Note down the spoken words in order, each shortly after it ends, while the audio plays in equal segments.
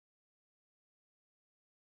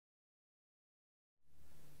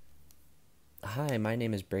Hi, my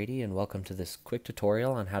name is Brady and welcome to this quick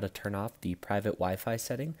tutorial on how to turn off the private Wi-Fi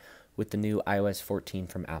setting with the new iOS 14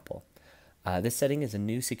 from Apple. This setting is a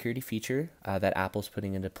new security feature that Apple's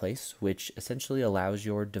putting into place, which essentially allows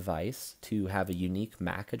your device to have a unique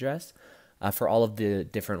MAC address for all of the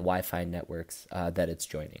different Wi-Fi networks that it's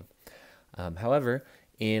joining. However,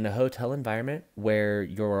 in a hotel environment where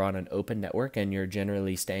you're on an open network and you're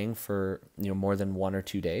generally staying for more than 1 or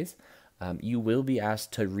 2 days, you will be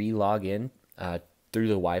asked to re-log in through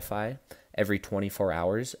the Wi-Fi every 24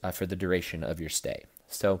 hours for the duration of your stay.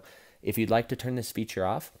 So if you'd like to turn this feature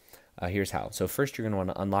off, here's how. So first you're going to want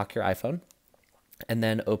to unlock your iPhone and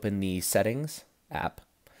then open the Settings app.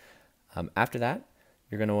 After that,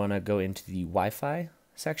 you're going to want to go into the Wi-Fi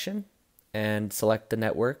section and select the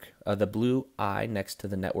network, the blue eye next to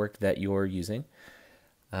the network that you're using.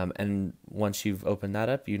 And once you've opened that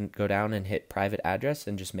up, you can go down and hit private address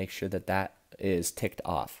and just make sure that that is ticked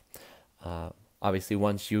off. Obviously,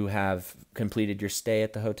 once you have completed your stay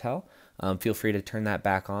at the hotel, feel free to turn that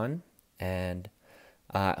back on. And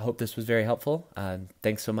I hope this was very helpful.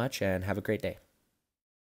 Thanks so much and have a great day.